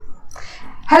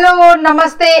Hello,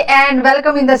 namaste and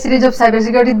welcome in the series of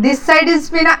cybersecurity. This side is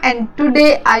Meena and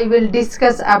today I will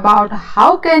discuss about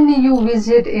how can you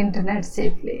visit internet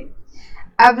safely.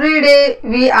 Every day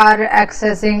we are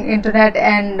accessing internet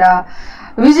and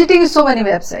visiting so many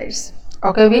websites.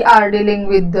 Okay, we are dealing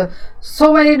with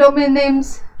so many domain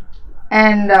names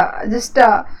and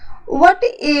what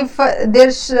if there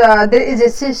is a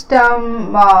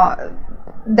system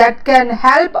that can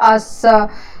help us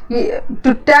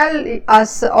to tell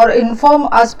us or inform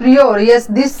us prior, yes,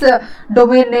 this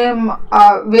domain name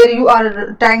where you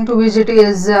are trying to visit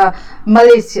is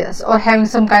malicious or having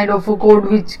some kind of a code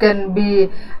which can be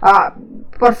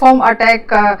perform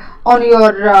attack on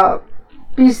your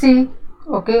PC,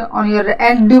 okay, on your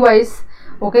end device.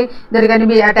 Okay, there can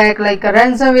be attack like a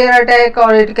ransomware attack,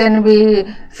 or it can be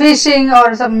phishing,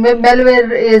 or some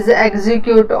malware is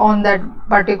execute on that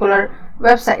particular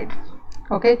website.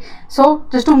 Okay, so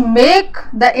just to make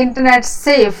the internet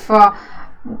safe,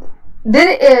 there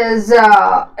is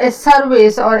a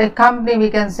service or a company,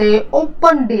 we can say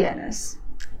OpenDNS,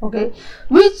 okay,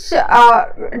 which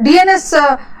DNS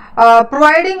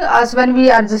providing us when we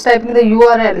are just typing the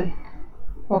URL.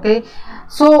 Okay,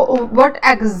 so what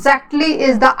exactly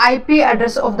is the IP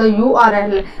address of the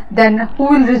URL, then who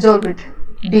will resolve it?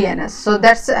 DNS. So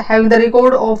that's having the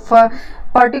record of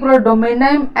particular domain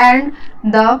name and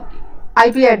the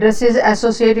IP address is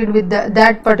associated with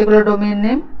that particular domain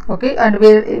name, okay, and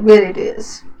where it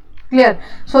is. Clear?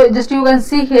 So just you can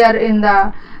see here in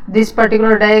this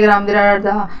particular diagram, there are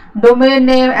the domain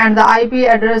name and the IP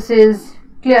address is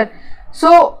clear.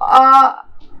 So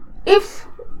if,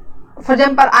 for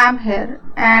example, I am here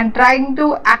and trying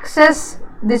to access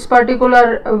this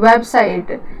particular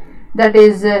website, that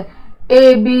is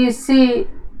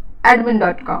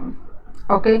abcadmin.com,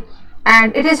 okay,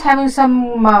 and it is having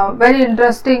some very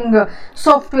interesting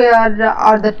software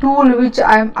or the tool which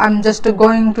I'm just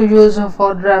going to use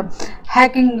for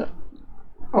hacking,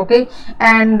 okay,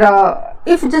 and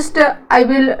if just I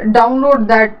will download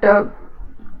that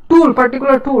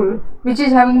particular tool which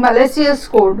is having malicious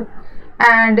code,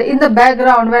 and in the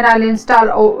background when I'll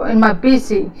install in my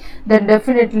PC, then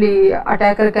definitely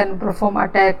attacker can perform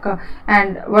attack,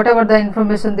 and whatever the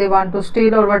information they want to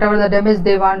steal or whatever the damage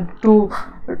they want to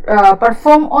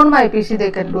perform on my PC,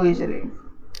 they can do easily.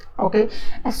 Okay,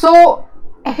 so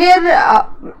here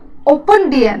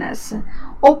OpenDNS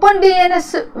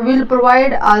will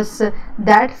provide us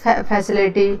that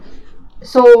facility.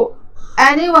 So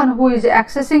anyone who is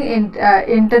accessing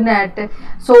internet,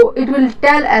 so it will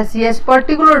tell us, yes,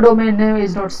 particular domain name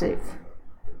is not safe.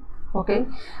 Okay,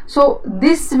 so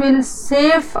this will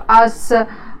save us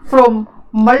from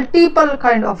multiple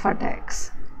kind of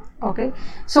attacks. Okay,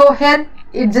 so here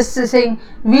it just saying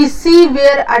we see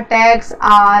where attacks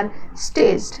are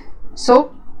staged,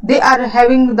 so they are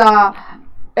having the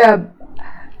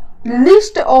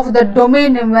list of the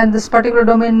domain name. When this particular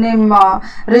domain name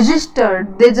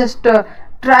registered, they just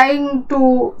trying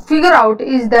to figure out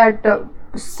is that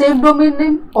safe domain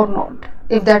name or not.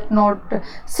 If that not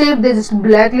safe, they just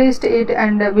blacklist it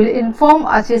and will inform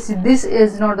us, yes, this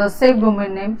is not a safe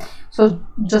domain name, so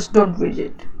just don't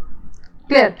visit.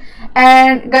 Clear?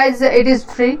 And guys, it is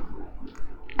free,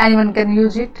 anyone can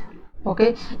use it.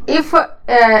 Okay, if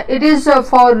it is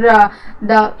for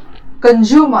the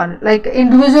consumer, like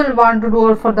individual want to do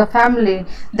it for the family,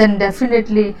 then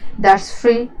definitely that's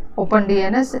free,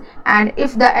 OpenDNS. And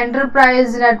if the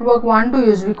enterprise network want to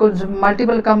use, because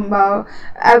multiple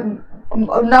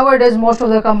nowadays most of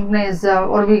the companies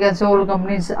or we can say all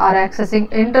companies are accessing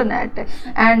internet,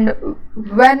 and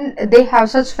when they have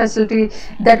such facility,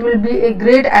 that will be a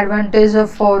great advantage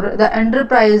for the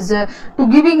enterprise to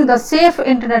giving the safe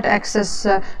internet access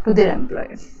to their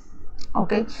employees.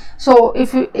 Okay, so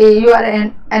if you are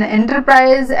an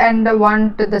enterprise and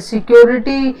want the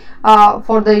security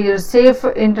for your safe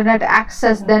internet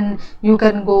access, then you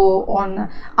can go on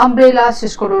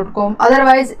umbrella.cisco.com.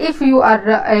 Otherwise, if you are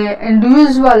an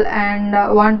individual and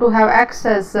want to have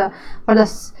access for the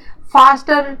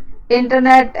faster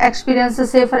internet experience,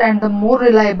 safer and the more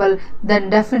reliable, then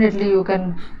definitely you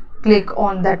can click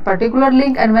on that particular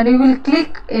link. And when you will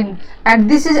click in, and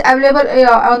this is available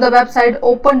on the website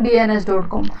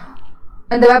opendns.com,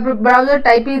 in the web browser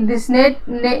type in this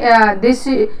this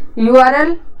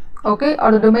URL, okay,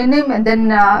 or the domain name, and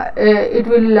then it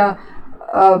will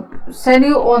send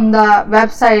you on the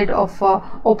website of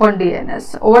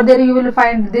OpenDNS. Over there you will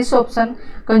find this option,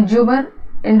 consumer,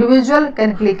 individual,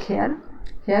 can click here,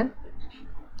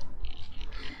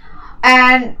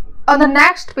 and on the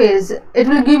next page it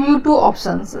will give you two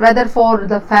options, whether for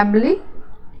the family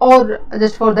or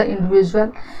just for the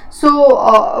individual.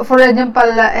 So for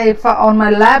example, if on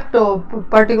my laptop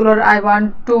particular I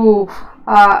want to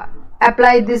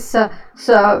apply this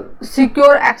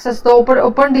secure access, the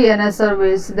open DNS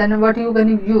service, then what you can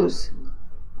use?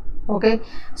 Okay,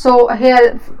 so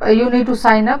here you need to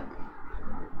sign up.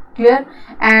 Clear?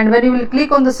 And when you will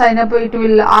click on the sign up, it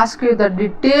will ask you the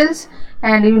details,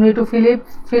 and you need to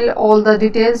fill all the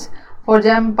details. For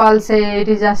example, say it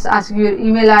is just asking your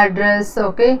email address,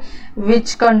 okay,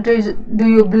 which countries do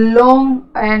you belong,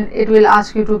 and it will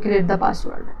ask you to create the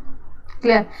password.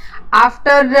 Clear?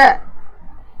 After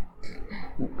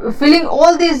filling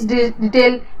all these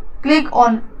detail, click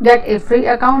on get a free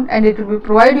account, and it will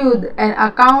provide you an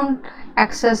account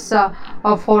access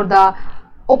for the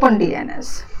open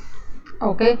DNS.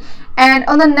 Okay, and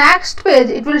on the next page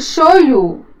it will show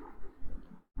you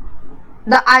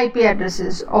the IP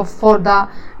addresses for the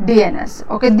DNS.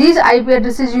 Okay, these IP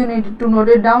addresses you need to note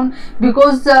it down,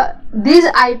 because these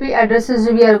IP addresses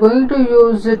we are going to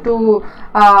use to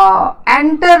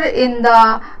enter in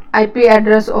the IP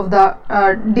address of the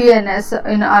DNS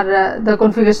in our the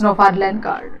configuration of our LAN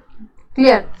card.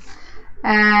 Clear?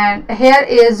 And here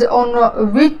is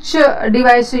on which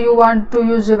device you want to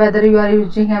use, whether you are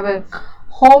using a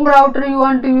home router, you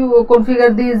want to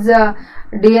configure these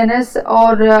DNS,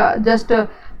 or just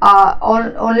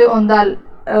only on the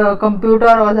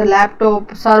computer or the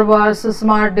laptop, servers,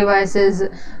 smart devices.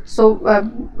 So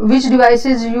which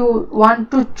devices you want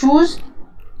to choose,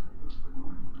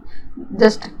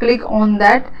 just click on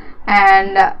that,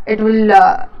 and it will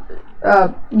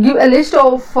give a list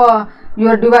of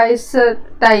your device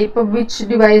type, which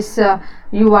device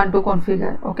you want to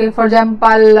configure. Okay, for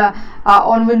example,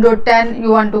 on Windows 10 you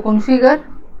want to configure.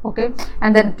 Okay,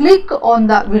 and then click on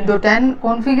the Windows 10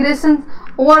 configuration.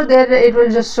 Over there it will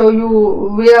just show you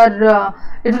where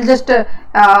it will just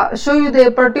show you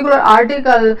the particular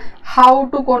article how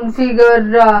to configure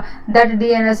that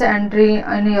DNS entry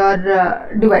in your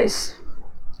device.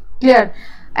 Clear?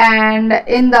 And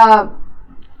in the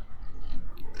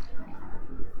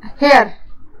here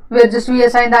where just we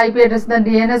assign the IP address, the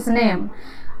DNS name.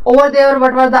 Over there,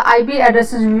 what were the IP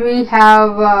addresses we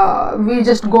have we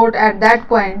just got at that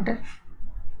point?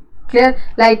 Clear?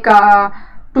 Like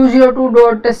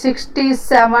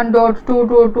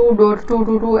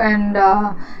 202.67.222.222, and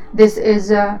this is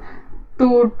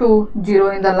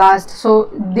 220 in the last. So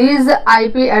these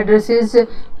IP addresses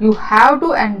you have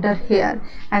to enter here,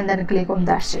 and then click on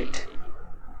that sheet.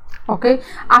 Okay,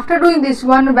 after doing this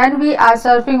one, when we are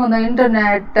surfing on the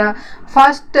internet,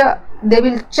 first they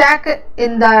will check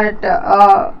in that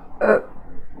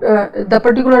the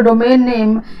particular domain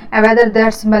name and whether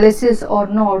that's malicious or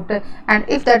not, and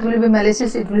if that will be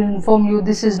malicious, it will inform you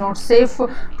this is not safe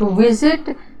to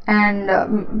visit,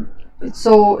 and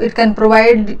so it can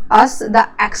provide us the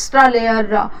extra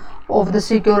layer of the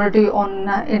security on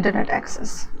internet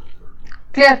access.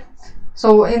 Clear?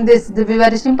 So in this the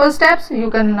very simple steps you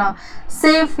can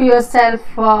save yourself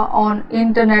on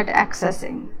internet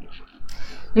accessing.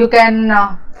 You can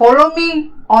follow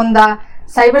me on the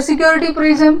cybersecurity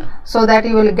prism so that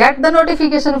you will get the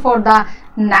notification for the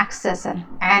next session,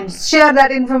 and share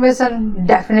that information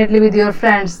definitely with your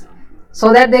friends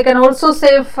so that they can also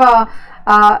save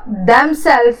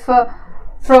themselves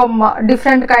from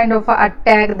different kind of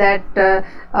attack that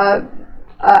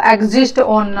exist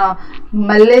on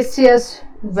malicious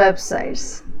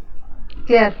websites.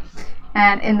 Clear?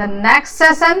 And in the next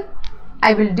session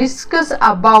I will discuss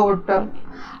about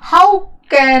how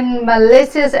can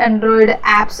malicious Android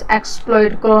apps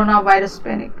exploit coronavirus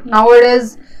panic.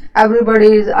 Nowadays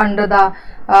everybody is under the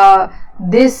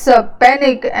this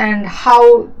panic, and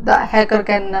how the hacker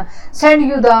can send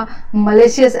you the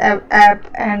malicious app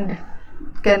and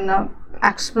can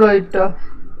exploit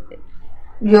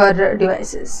your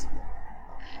devices.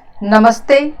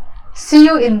 Namaste. See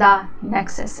you in the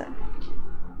next session.